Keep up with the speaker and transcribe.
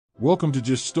Welcome to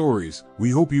Just Stories.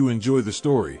 We hope you enjoy the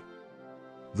story.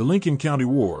 The Lincoln County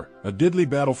War, a deadly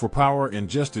battle for power and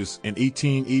justice in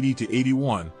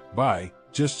 1880–81, by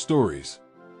Just Stories.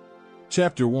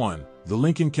 Chapter 1, The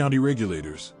Lincoln County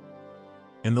Regulators.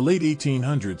 In the late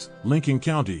 1800s, Lincoln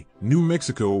County, New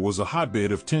Mexico was a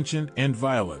hotbed of tension and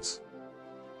violence.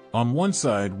 On one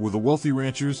side were the wealthy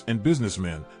ranchers and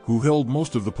businessmen who held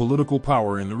most of the political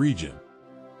power in the region.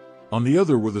 On the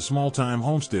other were the small-time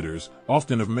homesteaders,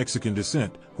 often of Mexican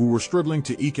descent, who were struggling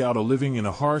to eke out a living in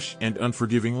a harsh and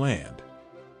unforgiving land.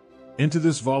 Into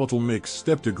this volatile mix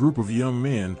stepped a group of young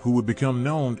men who would become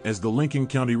known as the Lincoln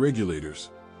County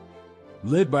Regulators.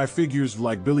 Led by figures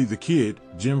like Billy the Kid,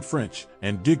 Jim French,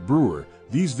 and Dick Brewer,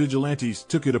 these vigilantes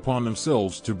took it upon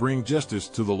themselves to bring justice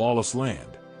to the lawless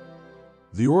land.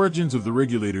 The origins of the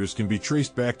Regulators can be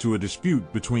traced back to a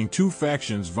dispute between two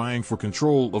factions vying for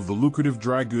control of the lucrative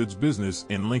dry goods business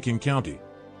in Lincoln County.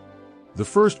 The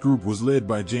first group was led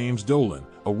by James Dolan,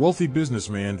 a wealthy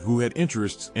businessman who had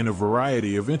interests in a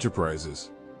variety of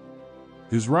enterprises.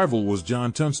 His rival was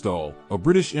John Tunstall, a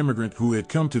British immigrant who had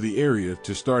come to the area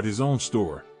to start his own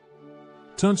store.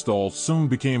 Tunstall soon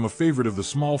became a favorite of the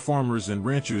small farmers and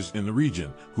ranchers in the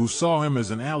region, who saw him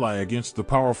as an ally against the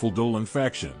powerful Dolan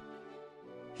faction.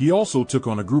 He also took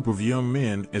on a group of young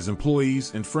men as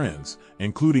employees and friends,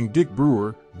 including Dick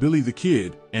Brewer, Billy the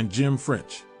Kid, and Jim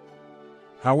French.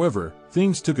 However,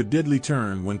 things took a deadly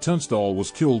turn when Tunstall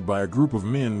was killed by a group of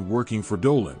men working for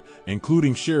Dolan,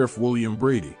 including Sheriff William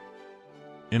Brady.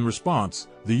 In response,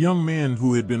 the young men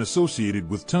who had been associated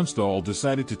with Tunstall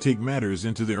decided to take matters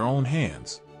into their own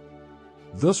hands.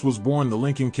 Thus was born the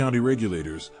Lincoln County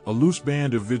Regulators, a loose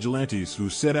band of vigilantes who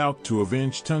set out to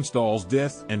avenge Tunstall's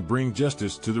death and bring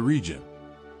justice to the region.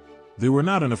 They were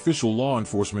not an official law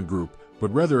enforcement group,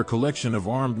 but rather a collection of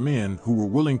armed men who were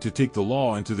willing to take the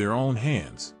law into their own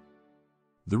hands.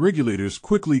 The Regulators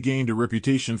quickly gained a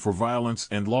reputation for violence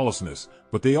and lawlessness,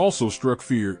 but they also struck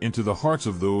fear into the hearts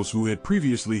of those who had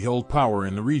previously held power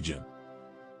in the region.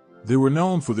 They were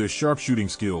known for their sharpshooting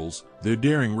skills, their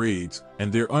daring raids,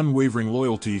 and their unwavering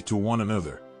loyalty to one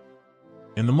another.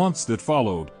 In the months that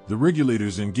followed, the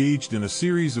Regulators engaged in a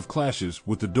series of clashes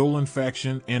with the Dolan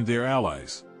faction and their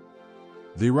allies.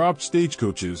 They robbed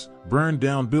stagecoaches, burned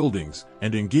down buildings,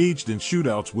 and engaged in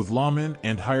shootouts with lawmen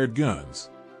and hired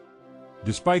guns.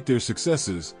 Despite their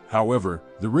successes, however,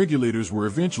 the Regulators were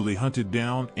eventually hunted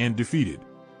down and defeated.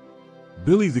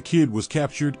 Billy the Kid was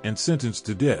captured and sentenced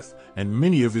to death, and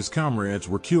many of his comrades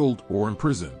were killed or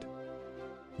imprisoned.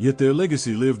 Yet their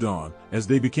legacy lived on, as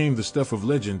they became the stuff of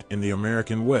legend in the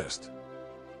American West.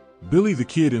 Billy the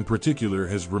Kid in particular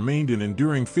has remained an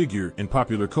enduring figure in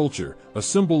popular culture, a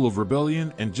symbol of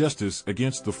rebellion and justice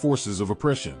against the forces of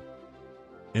oppression.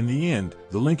 In the end,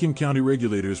 the Lincoln County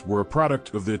Regulators were a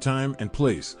product of their time and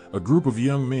place, a group of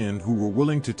young men who were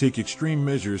willing to take extreme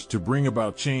measures to bring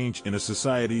about change in a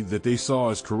society that they saw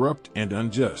as corrupt and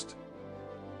unjust.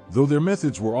 Though their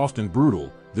methods were often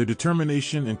brutal, their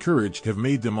determination and courage have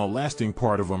made them a lasting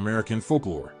part of American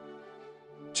folklore.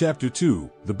 Chapter 2,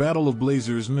 The Battle of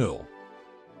Blazers Mill.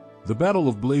 The Battle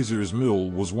of Blazers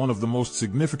Mill was one of the most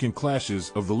significant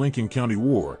clashes of the Lincoln County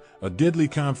War, a deadly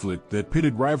conflict that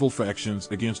pitted rival factions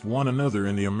against one another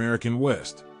in the American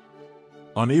West.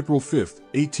 On April 5,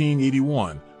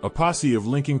 1881, a posse of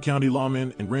Lincoln County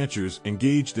lawmen and ranchers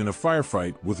engaged in a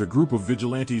firefight with a group of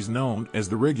vigilantes known as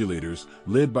the Regulators,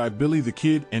 led by Billy the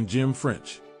Kid and Jim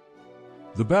French.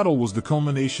 The battle was the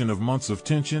culmination of months of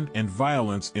tension and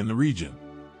violence in the region.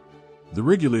 The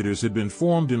Regulators had been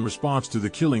formed in response to the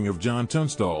killing of John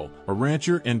Tunstall, a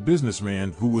rancher and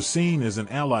businessman who was seen as an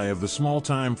ally of the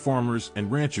small-time farmers and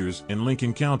ranchers in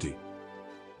Lincoln County.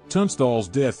 Tunstall's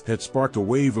death had sparked a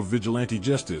wave of vigilante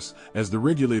justice, as the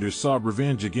Regulators sought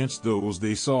revenge against those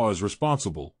they saw as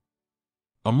responsible.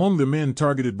 Among the men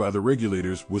targeted by the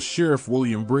Regulators was Sheriff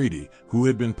William Brady, who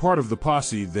had been part of the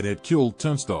posse that had killed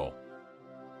Tunstall.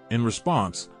 In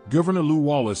response, Governor Lew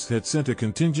Wallace had sent a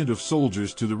contingent of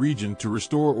soldiers to the region to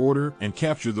restore order and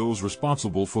capture those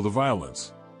responsible for the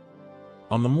violence.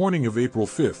 On the morning of April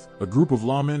 5th, a group of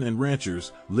lawmen and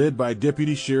ranchers, led by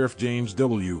Deputy Sheriff James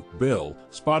W. Bell,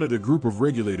 spotted a group of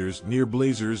Regulators near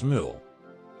Blazers Mill.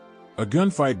 A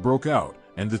gunfight broke out,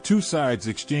 and the two sides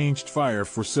exchanged fire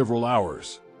for several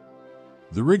hours.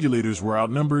 The Regulators were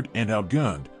outnumbered and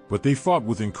outgunned, but they fought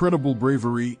with incredible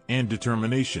bravery and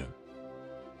determination.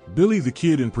 Billy the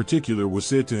Kid in particular was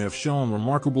said to have shown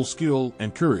remarkable skill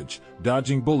and courage,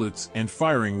 dodging bullets and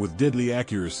firing with deadly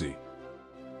accuracy.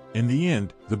 In the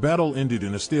end, the battle ended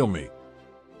in a stalemate.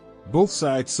 Both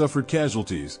sides suffered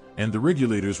casualties, and the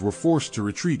Regulators were forced to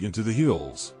retreat into the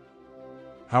hills.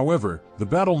 However, the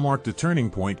battle marked a turning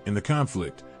point in the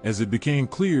conflict, as it became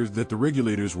clear that the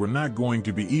Regulators were not going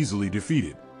to be easily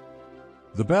defeated.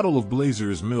 The Battle of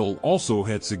Blazers' Mill also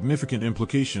had significant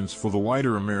implications for the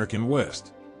wider American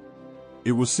West.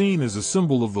 It was seen as a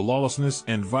symbol of the lawlessness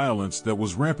and violence that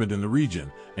was rampant in the region,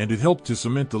 and it helped to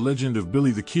cement the legend of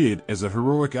Billy the Kid as a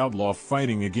heroic outlaw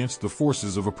fighting against the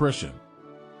forces of oppression.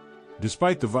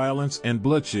 Despite the violence and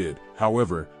bloodshed,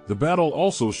 however, the battle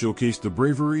also showcased the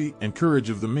bravery and courage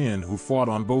of the men who fought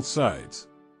on both sides.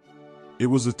 It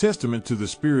was a testament to the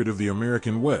spirit of the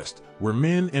American West, where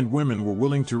men and women were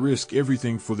willing to risk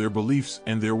everything for their beliefs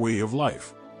and their way of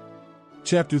life.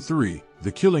 Chapter 3: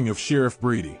 The Killing of Sheriff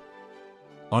Brady.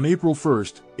 On April 1,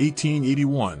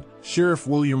 1881, Sheriff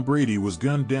William Brady was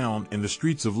gunned down in the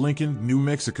streets of Lincoln, New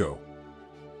Mexico.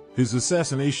 His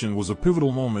assassination was a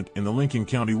pivotal moment in the Lincoln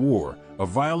County War, a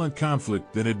violent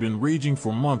conflict that had been raging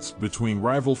for months between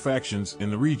rival factions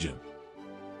in the region.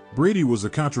 Brady was a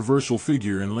controversial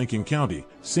figure in Lincoln County,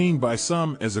 seen by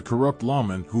some as a corrupt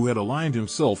lawman who had aligned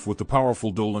himself with the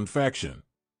powerful Dolan faction.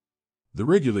 The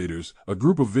Regulators, a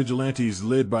group of vigilantes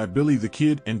led by Billy the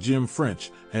Kid and Jim French,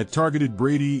 had targeted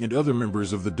Brady and other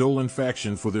members of the Dolan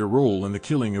faction for their role in the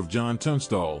killing of John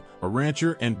Tunstall, a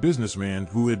rancher and businessman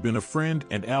who had been a friend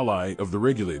and ally of the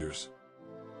Regulators.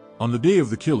 On the day of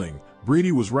the killing,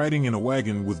 Brady was riding in a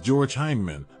wagon with George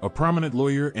Hindman, a prominent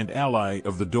lawyer and ally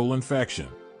of the Dolan faction.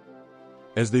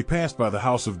 As they passed by the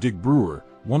house of Dick Brewer,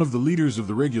 one of the leaders of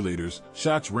the Regulators,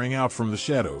 shots rang out from the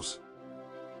shadows.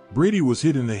 Brady was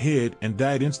hit in the head and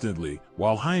died instantly,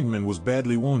 while Hindman was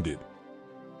badly wounded.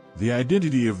 The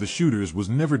identity of the shooters was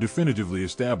never definitively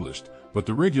established, but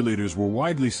the Regulators were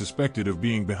widely suspected of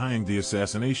being behind the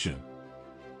assassination.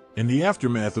 In the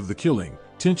aftermath of the killing,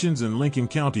 tensions in Lincoln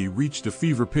County reached a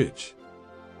fever pitch.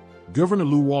 Governor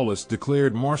Lew Wallace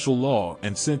declared martial law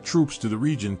and sent troops to the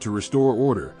region to restore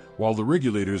order, while the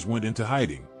Regulators went into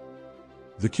hiding.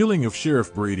 The killing of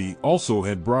Sheriff Brady also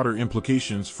had broader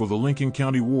implications for the Lincoln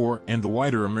County War and the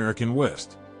wider American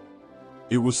West.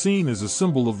 It was seen as a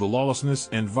symbol of the lawlessness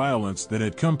and violence that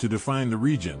had come to define the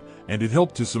region, and it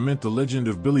helped to cement the legend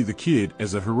of Billy the Kid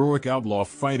as a heroic outlaw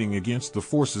fighting against the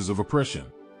forces of oppression.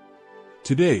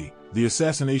 Today, the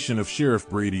assassination of Sheriff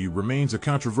Brady remains a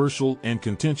controversial and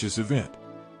contentious event.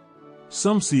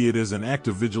 Some see it as an act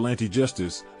of vigilante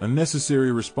justice, a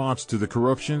necessary response to the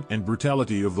corruption and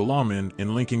brutality of the lawmen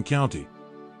in Lincoln County.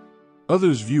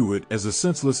 Others view it as a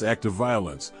senseless act of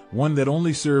violence, one that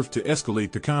only served to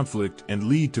escalate the conflict and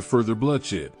lead to further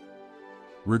bloodshed.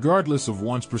 Regardless of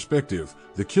one's perspective,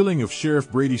 the killing of Sheriff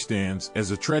Brady stands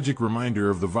as a tragic reminder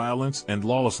of the violence and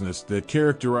lawlessness that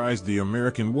characterized the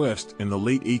American West in the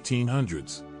late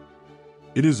 1800s.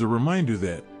 It is a reminder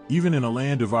that, even in a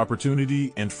land of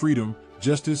opportunity and freedom,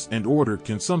 justice and order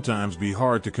can sometimes be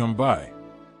hard to come by.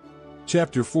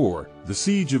 Chapter 4: The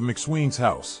Siege of McSween's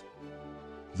House.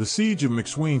 The Siege of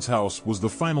McSween's House was the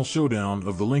final showdown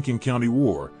of the Lincoln County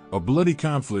War, a bloody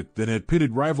conflict that had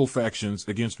pitted rival factions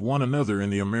against one another in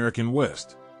the American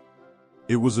West.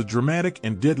 It was a dramatic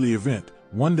and deadly event,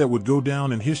 one that would go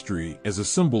down in history as a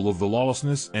symbol of the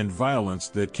lawlessness and violence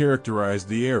that characterized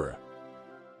the era.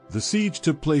 The siege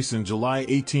took place in July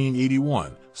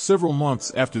 1881, several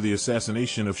months after the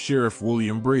assassination of Sheriff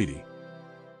William Brady.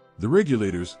 The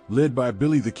Regulators, led by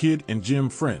Billy the Kid and Jim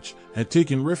French, had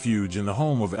taken refuge in the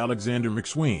home of Alexander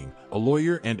McSween, a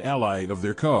lawyer and ally of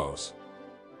their cause.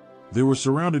 They were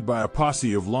surrounded by a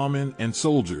posse of lawmen and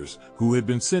soldiers who had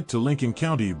been sent to Lincoln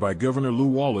County by Governor Lew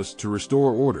Wallace to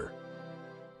restore order.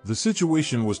 The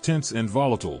situation was tense and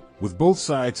volatile, with both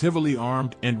sides heavily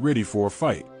armed and ready for a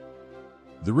fight.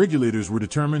 The Regulators were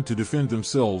determined to defend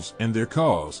themselves and their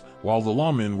cause, while the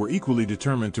lawmen were equally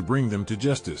determined to bring them to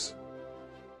justice.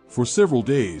 For several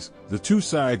days, the two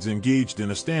sides engaged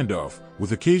in a standoff,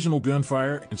 with occasional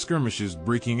gunfire and skirmishes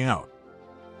breaking out.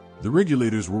 The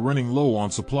Regulators were running low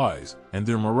on supplies, and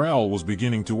their morale was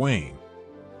beginning to wane.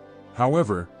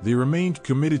 However, they remained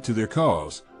committed to their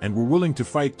cause, and were willing to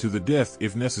fight to the death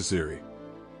if necessary.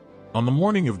 On the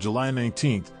morning of July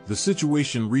 19th, the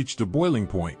situation reached a boiling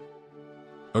point.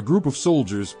 A group of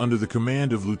soldiers under the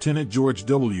command of Lieutenant George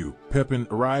W. Pepin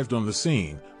arrived on the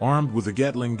scene, armed with a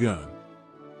Gatling gun.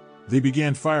 They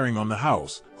began firing on the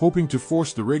house, hoping to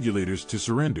force the Regulators to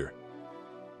surrender.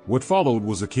 What followed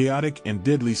was a chaotic and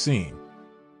deadly scene.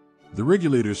 The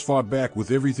Regulators fought back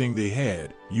with everything they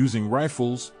had, using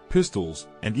rifles, pistols,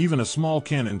 and even a small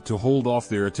cannon to hold off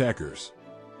their attackers.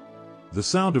 The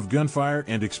sound of gunfire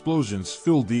and explosions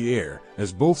filled the air,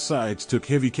 as both sides took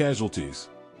heavy casualties.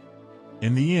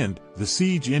 In the end, the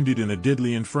siege ended in a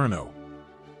deadly inferno.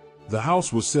 The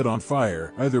house was set on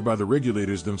fire either by the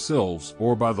regulators themselves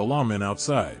or by the lawmen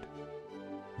outside.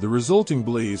 The resulting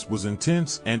blaze was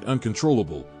intense and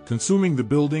uncontrollable, consuming the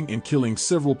building and killing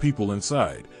several people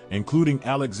inside, including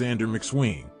Alexander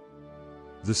McSween.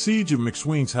 The siege of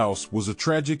McSween's house was a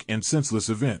tragic and senseless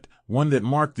event, one that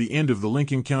marked the end of the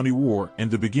Lincoln County War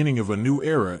and the beginning of a new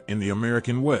era in the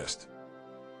American West.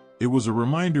 It was a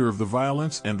reminder of the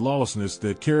violence and lawlessness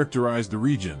that characterized the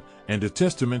region, and a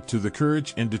testament to the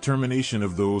courage and determination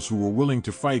of those who were willing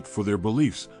to fight for their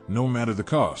beliefs, no matter the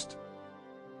cost.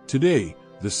 Today,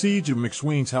 the siege of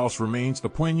McSween's house remains a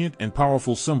poignant and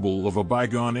powerful symbol of a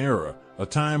bygone era, a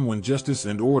time when justice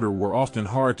and order were often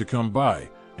hard to come by,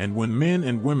 and when men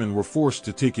and women were forced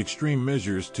to take extreme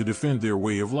measures to defend their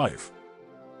way of life.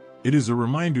 It is a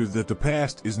reminder that the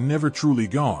past is never truly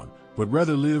gone, but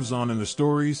rather lives on in the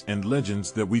stories and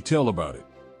legends that we tell about it.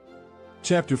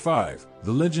 Chapter 5: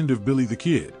 The Legend of Billy the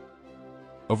Kid.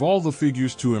 Of all the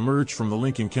figures to emerge from the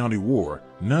Lincoln County War,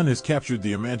 none has captured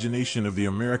the imagination of the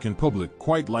American public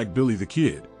quite like Billy the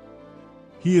Kid.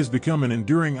 He has become an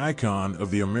enduring icon of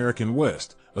the American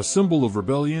West, a symbol of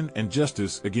rebellion and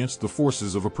justice against the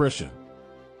forces of oppression.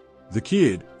 The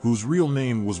Kid, whose real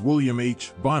name was William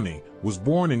H. Bonney, was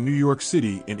born in New York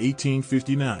City in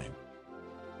 1859.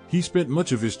 He spent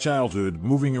much of his childhood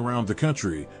moving around the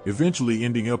country, eventually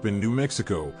ending up in New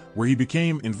Mexico, where he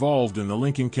became involved in the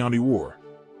Lincoln County War.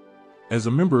 As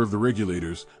a member of the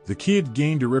Regulators, the Kid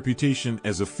gained a reputation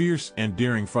as a fierce and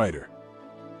daring fighter.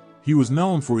 He was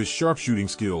known for his sharpshooting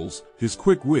skills, his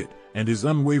quick wit, and his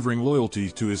unwavering loyalty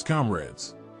to his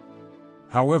comrades.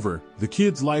 However, the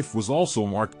Kid's life was also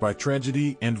marked by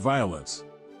tragedy and violence.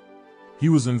 He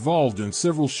was involved in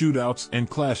several shootouts and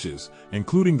clashes,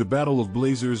 including the Battle of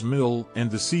Blazers Mill and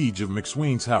the siege of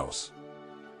McSween's house.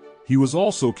 He was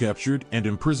also captured and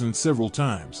imprisoned several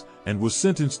times, and was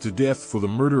sentenced to death for the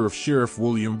murder of Sheriff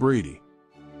William Brady.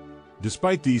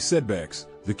 Despite these setbacks,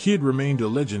 the Kid remained a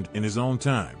legend in his own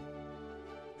time.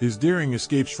 His daring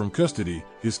escapes from custody,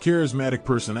 his charismatic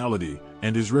personality,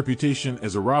 and his reputation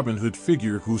as a Robin Hood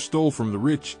figure who stole from the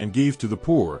rich and gave to the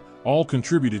poor, all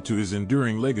contributed to his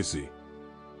enduring legacy.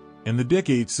 In the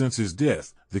decades since his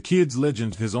death, the Kid's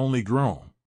legend has only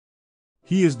grown.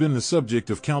 He has been the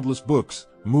subject of countless books,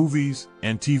 movies,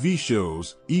 and TV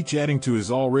shows, each adding to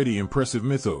his already impressive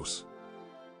mythos.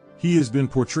 He has been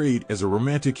portrayed as a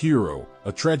romantic hero,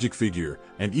 a tragic figure,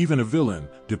 and even a villain,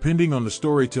 depending on the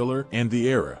storyteller and the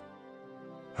era.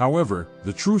 However,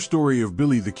 the true story of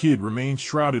Billy the Kid remains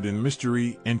shrouded in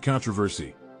mystery and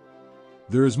controversy.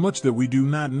 There is much that we do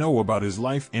not know about his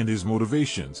life and his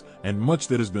motivations, and much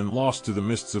that has been lost to the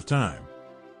mists of time.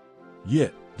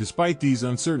 Yet, despite these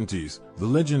uncertainties, the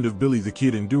legend of Billy the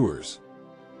Kid endures.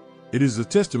 It is a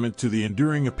testament to the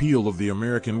enduring appeal of the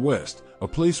American West, a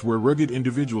place where rugged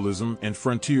individualism and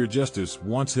frontier justice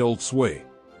once held sway.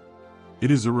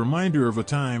 It is a reminder of a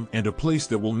time and a place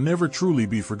that will never truly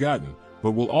be forgotten,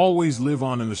 but will always live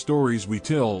on in the stories we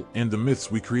tell and the myths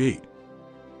we create.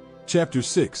 Chapter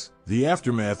 6: The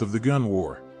Aftermath of the Gun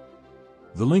War.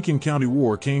 The Lincoln County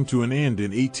War came to an end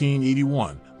in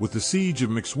 1881 with the siege of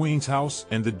McSween's house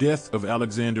and the death of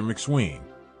Alexander McSween.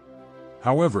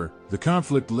 However, the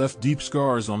conflict left deep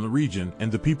scars on the region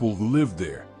and the people who lived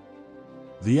there.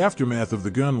 The aftermath of the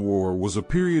gun war was a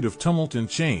period of tumult and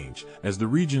change as the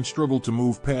region struggled to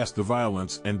move past the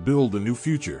violence and build a new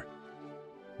future.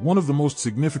 One of the most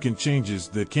significant changes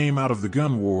that came out of the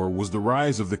gun war was the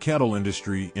rise of the cattle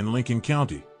industry in Lincoln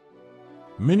County.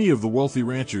 Many of the wealthy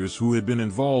ranchers who had been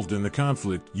involved in the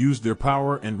conflict used their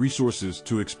power and resources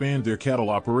to expand their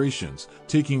cattle operations,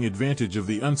 taking advantage of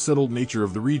the unsettled nature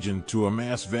of the region to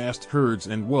amass vast herds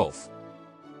and wealth.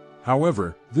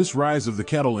 However, this rise of the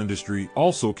cattle industry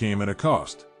also came at a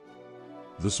cost.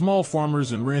 The small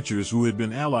farmers and ranchers who had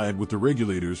been allied with the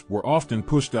Regulators were often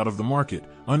pushed out of the market,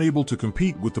 unable to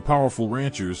compete with the powerful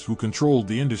ranchers who controlled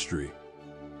the industry.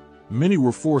 Many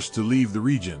were forced to leave the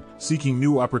region, seeking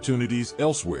new opportunities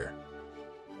elsewhere.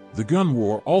 The gun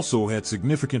war also had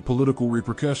significant political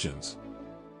repercussions.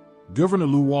 Governor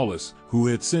Lew Wallace, who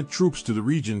had sent troops to the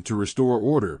region to restore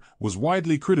order, was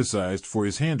widely criticized for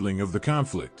his handling of the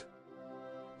conflict.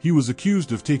 He was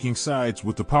accused of taking sides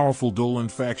with the powerful Dolan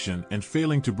faction and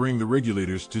failing to bring the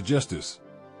Regulators to justice.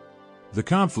 The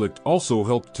conflict also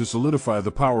helped to solidify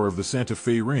the power of the Santa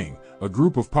Fe Ring, a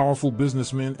group of powerful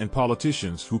businessmen and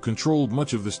politicians who controlled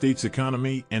much of the state's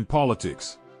economy and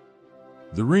politics.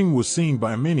 The Ring was seen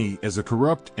by many as a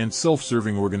corrupt and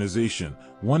self-serving organization,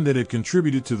 one that had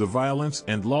contributed to the violence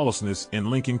and lawlessness in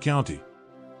Lincoln County.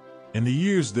 In the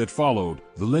years that followed,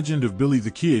 the legend of Billy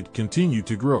the Kid continued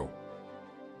to grow.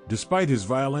 Despite his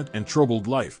violent and troubled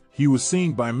life, he was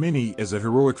seen by many as a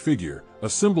heroic figure, a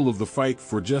symbol of the fight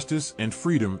for justice and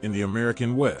freedom in the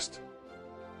American West.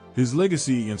 His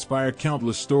legacy inspired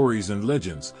countless stories and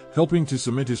legends, helping to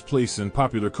cement his place in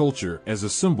popular culture as a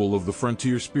symbol of the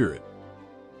frontier spirit.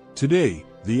 Today,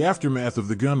 the aftermath of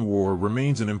the gun war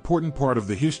remains an important part of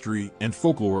the history and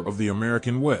folklore of the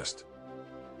American West.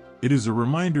 It is a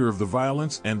reminder of the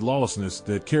violence and lawlessness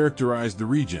that characterized the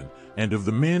region, and of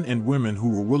the men and women who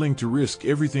were willing to risk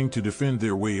everything to defend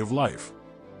their way of life.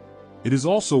 It is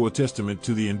also a testament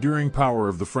to the enduring power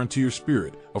of the frontier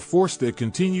spirit, a force that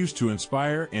continues to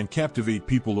inspire and captivate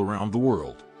people around the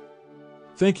world.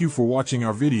 Thank you for watching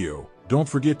our video. Don't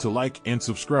forget to like and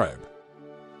subscribe,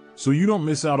 so you don't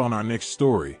miss out on our next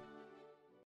story.